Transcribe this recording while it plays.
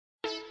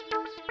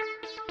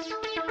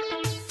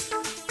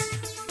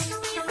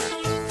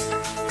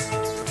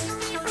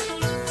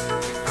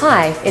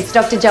Hi, it's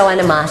Dr.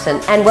 Joanna Martin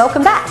and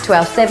welcome back to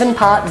our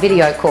 7-part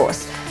video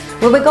course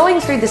where we're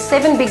going through the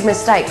 7 big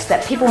mistakes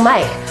that people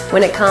make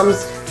when it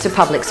comes to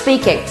public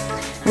speaking.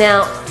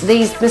 Now,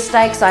 these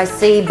mistakes I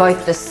see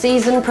both the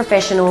seasoned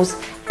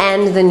professionals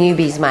and the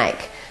newbies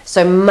make.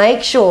 So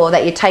make sure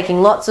that you're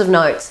taking lots of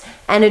notes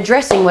and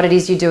addressing what it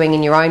is you're doing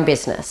in your own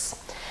business.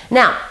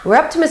 Now, we're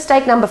up to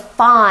mistake number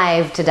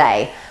 5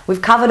 today.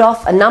 We've covered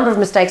off a number of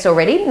mistakes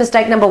already.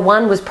 Mistake number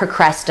 1 was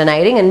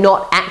procrastinating and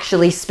not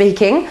actually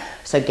speaking.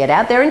 So get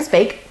out there and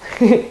speak.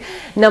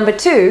 Number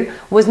 2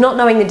 was not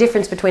knowing the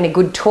difference between a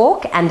good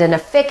talk and an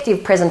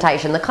effective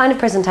presentation, the kind of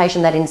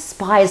presentation that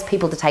inspires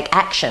people to take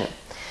action.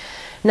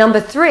 Number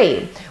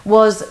 3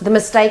 was the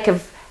mistake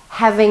of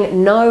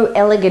having no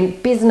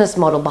elegant business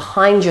model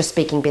behind your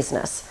speaking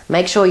business.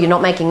 Make sure you're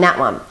not making that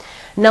one.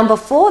 Number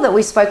 4 that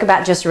we spoke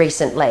about just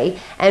recently,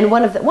 and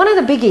one of the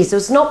biggies,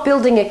 was not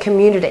building a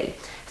community.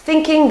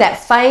 Thinking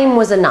that fame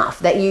was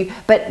enough, but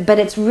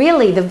it's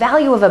really the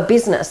value of a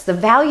business, the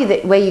value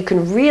where you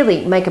can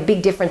really make a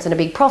big difference and a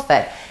big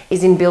profit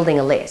is in building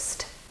a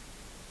list.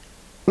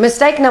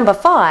 Mistake number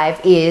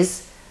 5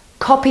 is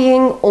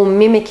copying or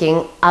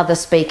mimicking other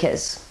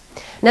speakers.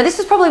 Now, this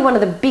is probably one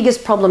of the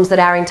biggest problems that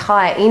our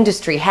entire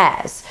industry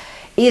has,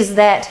 is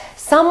that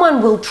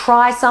someone will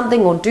try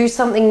something or do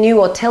something new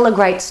or tell a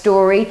great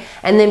story,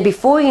 and then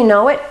before you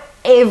know it,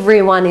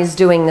 everyone is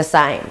doing the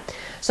same.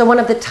 So one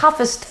of the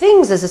toughest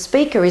things as a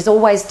speaker is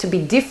always to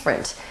be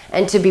different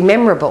and to be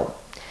memorable.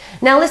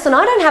 Now listen,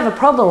 I don't have a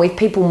problem with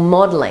people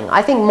modeling.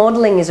 I think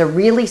modeling is a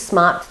really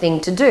smart thing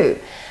to do.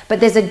 But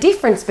there's a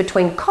difference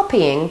between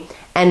copying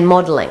and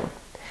modeling.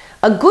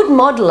 A good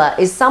modeler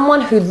is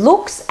someone who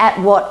looks at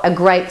what a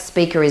great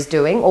speaker is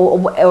doing or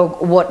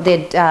what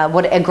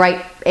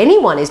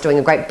anyone is doing,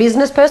 a great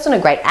business person, a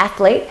great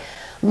athlete,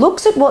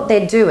 looks at what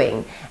they're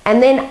doing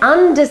and then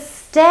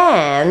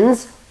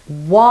understands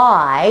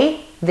why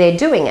they're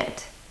doing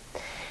it.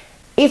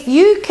 If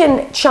you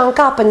can chunk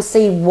up and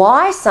see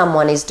why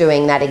someone is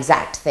doing that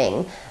exact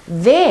thing,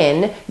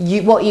 then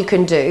what you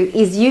can do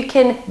is you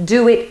can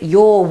do it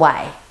your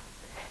way.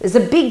 There's a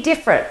big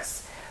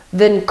difference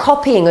than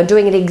copying or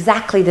doing it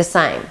exactly the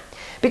same.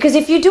 Because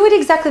if you do it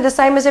exactly the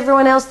same as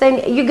everyone else,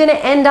 then you're going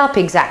to end up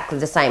exactly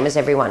the same as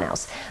everyone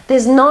else.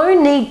 There's no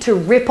need to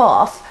rip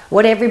off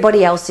what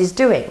everybody else is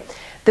doing.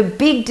 The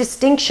big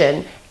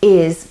distinction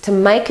is to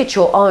make it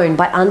your own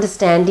by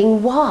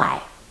understanding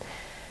why.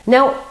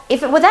 Now,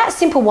 if it were that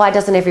simple, why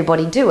doesn't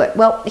everybody do it?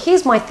 Well,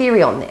 here's my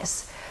theory on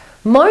this.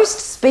 Most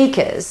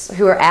speakers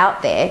who are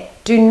out there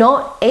do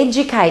not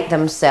educate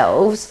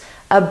themselves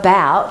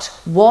about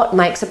what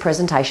makes a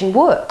presentation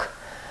work.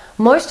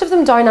 Most of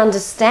them don't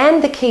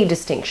understand the key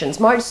distinctions.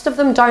 Most of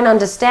them don't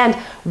understand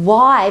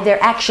why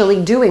they're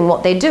actually doing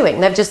what they're doing.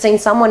 They've just seen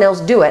someone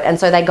else do it, and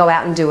so they go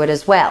out and do it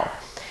as well.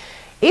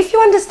 If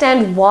you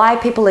understand why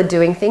people are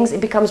doing things,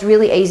 it becomes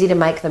really easy to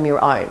make them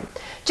your own.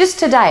 Just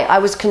today, I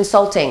was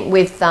consulting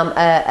with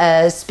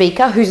a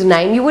speaker whose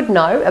name you would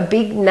know, a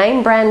big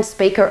name brand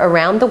speaker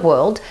around the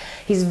world.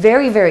 He's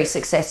very, very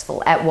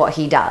successful at what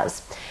he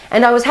does.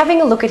 And I was having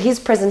a look at his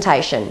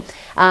presentation,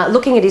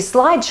 looking at his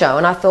slideshow,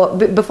 and I thought,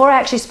 before I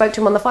actually spoke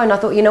to him on the phone, I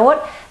thought, you know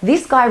what?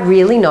 This guy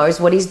really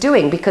knows what he's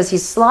doing because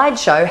his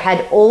slideshow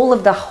had all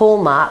of the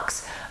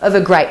hallmarks of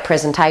a great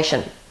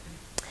presentation.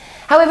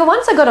 However,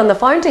 once I got on the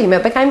phone to him,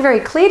 it became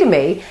very clear to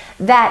me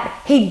that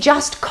he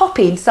just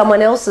copied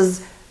someone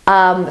else's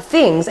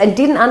things and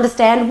didn't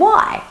understand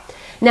why.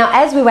 Now,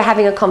 as we were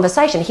having a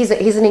conversation, he's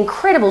an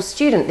incredible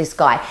student, this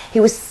guy. He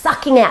was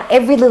sucking out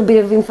every little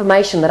bit of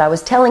information that I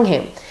was telling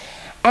him.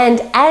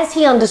 And as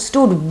he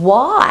understood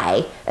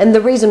why, and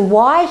the reason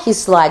why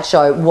his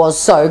slideshow was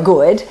so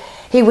good,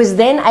 he was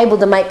then able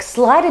to make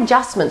slight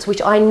adjustments,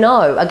 which I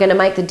know are going to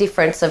make the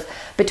difference of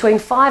between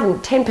 5 and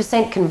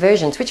 10%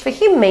 conversions, which for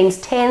him means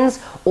tens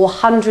or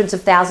hundreds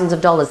of thousands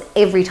of dollars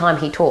every time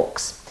he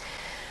talks.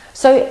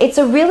 So it's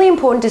a really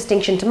important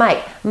distinction to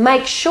make.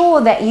 Make sure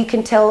that you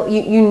can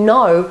you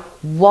know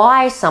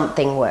why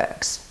something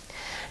works.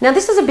 Now,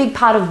 this is a big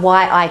part of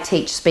why I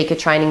teach speaker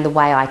training the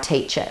way I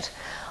teach it.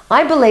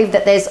 I believe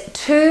that there's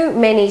too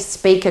many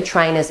speaker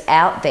trainers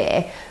out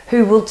there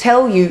who will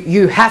tell you,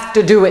 you have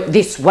to do it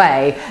this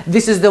way.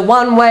 This is the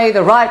one way,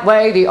 the right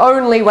way, the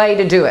only way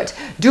to do it.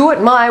 Do it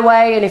my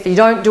way, and if you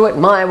don't do it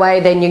my way,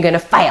 then you're going to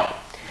fail.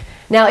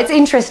 Now, it's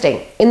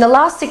interesting. In the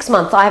last 6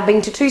 months, I have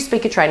been to 2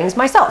 speaker trainings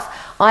myself.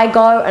 I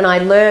go and I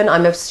learn.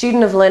 I'm a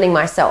student of learning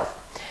myself.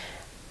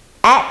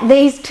 At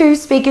these 2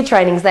 speaker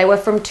trainings, they were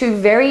from 2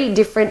 very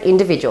different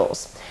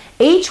individuals.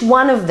 Each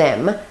one of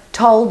them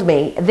told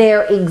me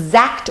their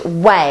exact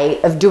way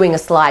of doing a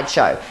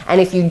slideshow. And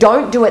if you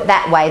don't do it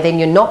that way, then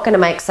you're not going to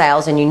make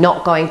sales and you're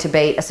not going to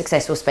be a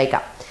successful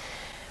speaker.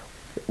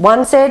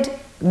 One said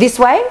this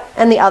way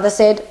and the other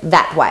said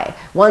that way.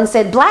 One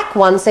said black,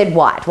 one said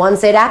white. One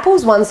said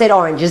apples, one said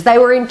oranges. They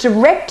were in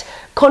direct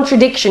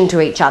contradiction to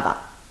each other.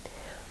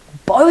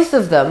 Both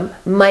of them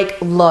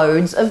make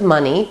loads of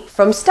money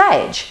from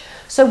stage.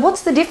 So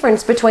what's the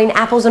difference between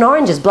apples and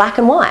oranges, black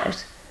and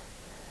white?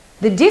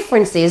 The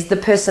difference is the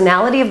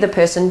personality of the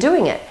person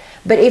doing it.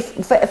 But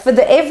for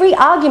every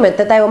argument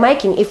that they were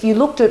making, if you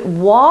looked at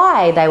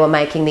why they were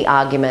making the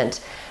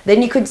argument,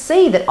 then you could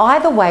see that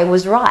either way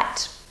was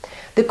right.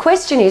 The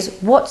question is,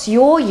 what's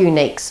your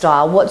unique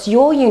style? What's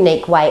your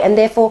unique way? And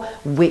therefore,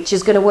 which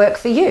is going to work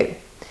for you?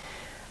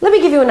 Let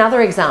me give you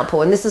another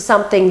example, and this is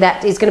something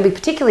that is going to be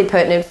particularly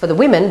pertinent for the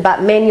women,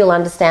 but men, you'll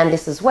understand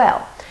this as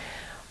well.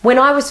 When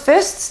I was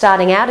first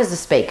starting out as a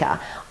speaker,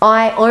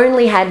 I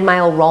only had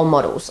male role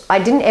models. I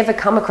didn't ever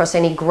come across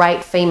any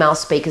great female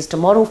speakers to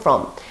model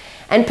from.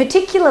 And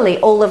particularly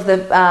all of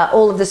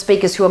the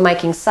speakers who are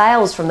making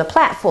sales from the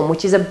platform,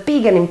 which is a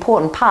big and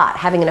important part,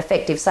 having an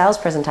effective sales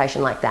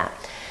presentation like that.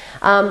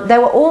 They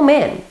were all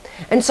men.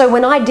 And so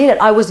when I did it,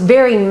 I was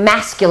very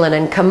masculine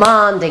and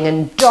commanding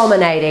and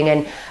dominating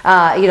and,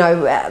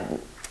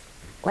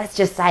 let's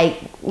just say,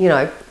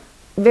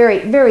 very,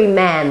 very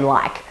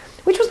man-like,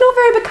 which was not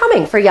very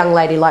becoming for a young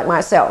lady like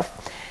myself.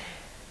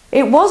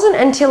 It wasn't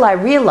until I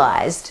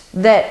realized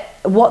that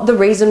what the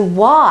reason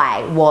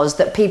why was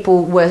that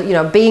people were,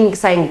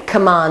 saying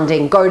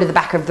commanding, go to the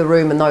back of the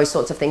room and those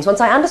sorts of things.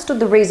 Once I understood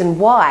the reason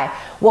why,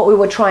 what we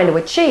were trying to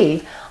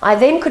achieve, I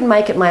then could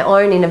make it my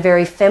own in a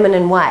very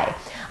feminine way.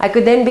 I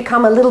could then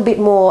become a little bit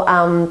more,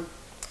 a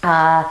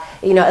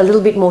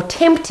little bit more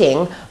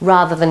tempting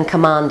rather than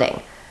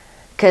commanding.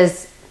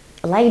 Because,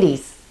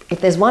 ladies,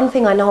 if there's one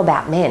thing I know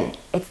about men,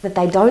 it's that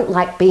they don't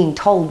like being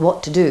told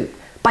what to do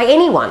by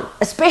anyone,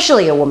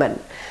 especially a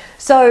woman.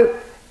 So,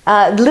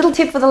 little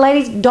tip for the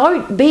ladies,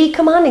 don't be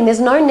commanding.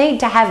 There's no need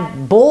to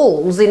have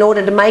balls in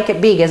order to make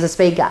it big as a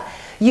speaker.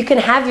 You can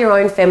have your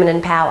own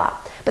feminine power.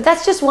 But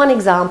that's just one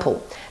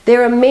example.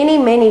 There are many,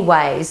 many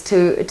ways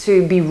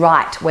to be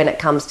right when it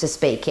comes to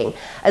speaking,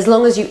 as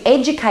long as you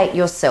educate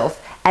yourself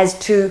as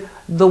to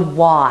the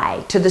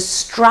why, to the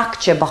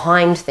structure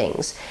behind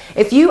things.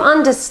 If you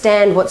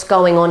understand what's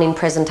going on in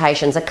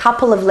presentations, a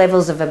couple of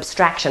levels of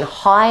abstraction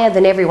higher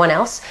than everyone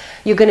else,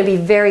 you're going to be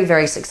very,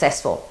 very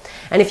successful.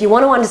 And if you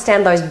want to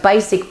understand those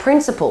basic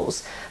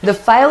principles, the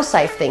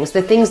fail-safe things,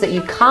 the things that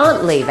you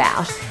can't leave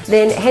out,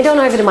 then head on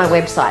over to my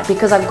website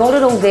because I've got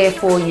it all there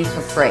for you for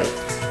free.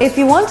 If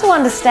you want to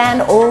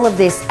understand all of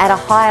this at a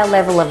higher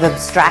level of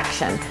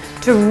abstraction,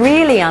 to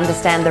really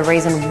understand the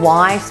reason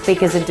why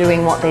speakers are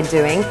doing what they're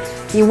doing,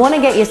 you want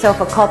to get yourself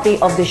a copy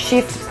of the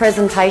Shift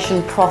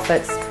Presentation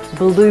Profits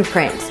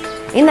Blueprint.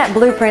 In that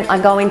blueprint,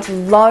 I go into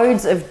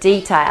loads of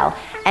detail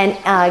and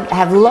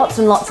have lots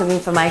and lots of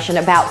information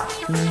about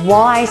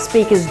why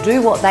speakers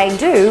do what they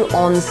do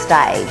on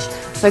stage.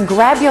 So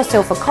grab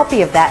yourself a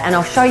copy of that and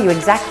I'll show you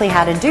exactly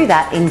how to do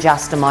that in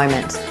just a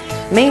moment.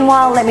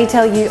 Meanwhile, let me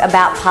tell you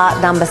about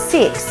part number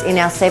 6 in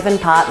our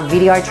 7-part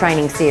video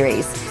training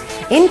series.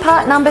 In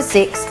part number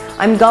 6,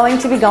 I'm going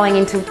to be going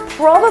into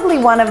probably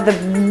one of the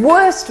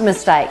worst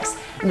mistakes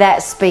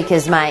that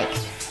speakers make,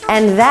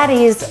 and that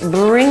is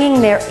bringing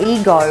their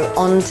ego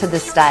onto the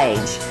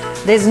stage.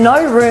 There's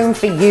no room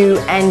for you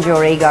and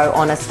your ego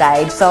on a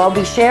stage, so I'll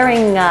be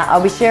sharing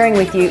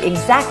with you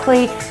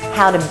exactly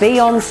how to be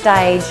on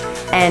stage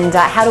and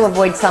how to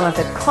avoid some of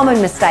the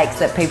common mistakes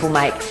that people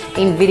make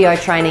in video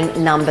training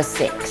number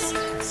 6.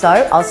 So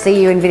I'll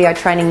see you in video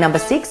training number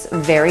 6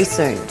 very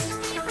soon.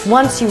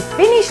 Once you've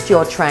finished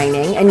your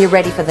training and you're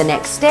ready for the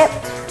next step,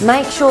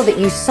 make sure that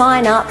you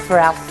sign up for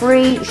our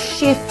free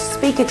Shift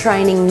Speaker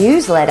Training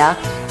newsletter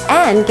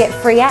and get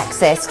free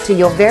access to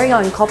your very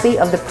own copy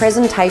of the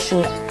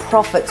Presentation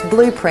Profits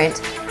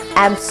Blueprint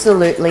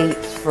absolutely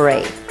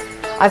free.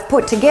 I've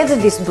put together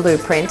this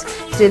blueprint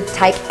to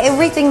take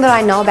everything that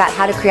I know about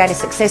how to create a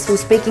successful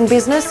speaking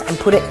business and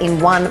put it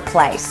in one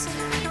place.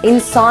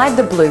 Inside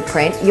the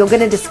blueprint, you're going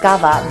to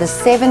discover the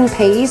 7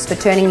 P's for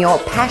turning your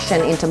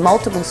passion into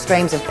multiple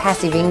streams of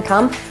passive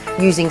income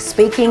using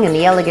speaking and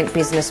the elegant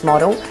business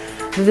model,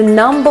 the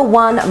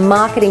 #1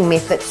 marketing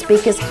myth that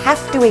speakers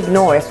have to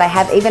ignore if they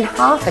have even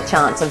half a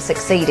chance of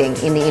succeeding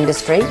in the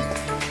industry,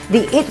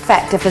 the it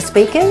factor for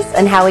speakers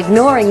and how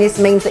ignoring this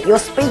means that your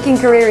speaking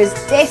career is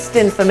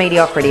destined for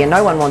mediocrity and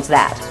no one wants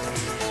that.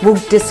 We'll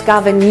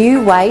discover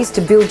new ways to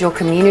build your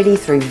community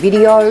through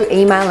video,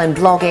 email and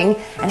blogging,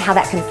 and how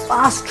that can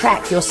fast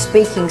track your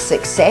speaking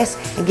success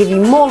and give you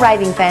more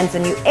raving fans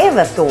than you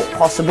ever thought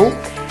possible.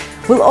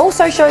 We'll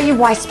also show you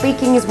why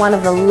speaking is one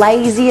of the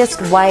laziest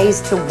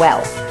ways to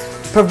wealth,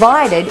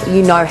 provided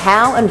you know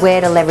how and where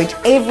to leverage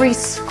every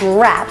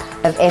scrap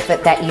of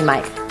effort that you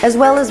make, as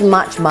well as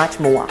much, much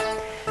more.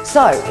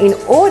 So, in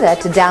order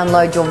to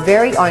download your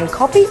very own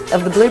copy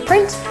of the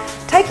blueprint,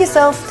 take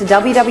yourself to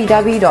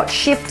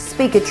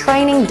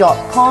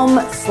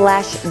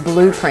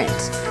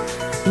www.shiftspeakertraining.com/blueprint.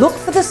 Look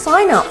for the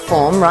sign-up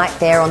form right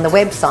there on the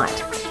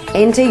website.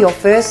 Enter your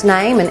first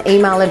name and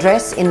email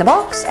address in the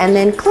box and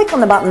then click on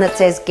the button that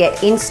says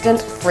Get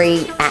Instant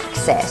Free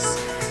Access.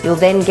 You'll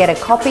then get a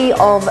copy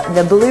of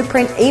the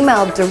blueprint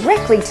emailed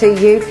directly to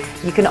you.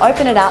 You can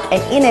open it up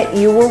and in it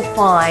you will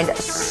find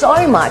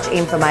so much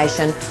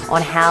information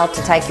on how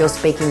to take your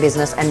speaking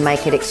business and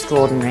make it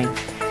extraordinary.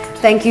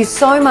 Thank you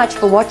so much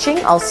for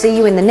watching. I'll see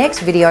you in the next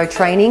video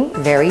training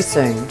very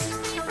soon.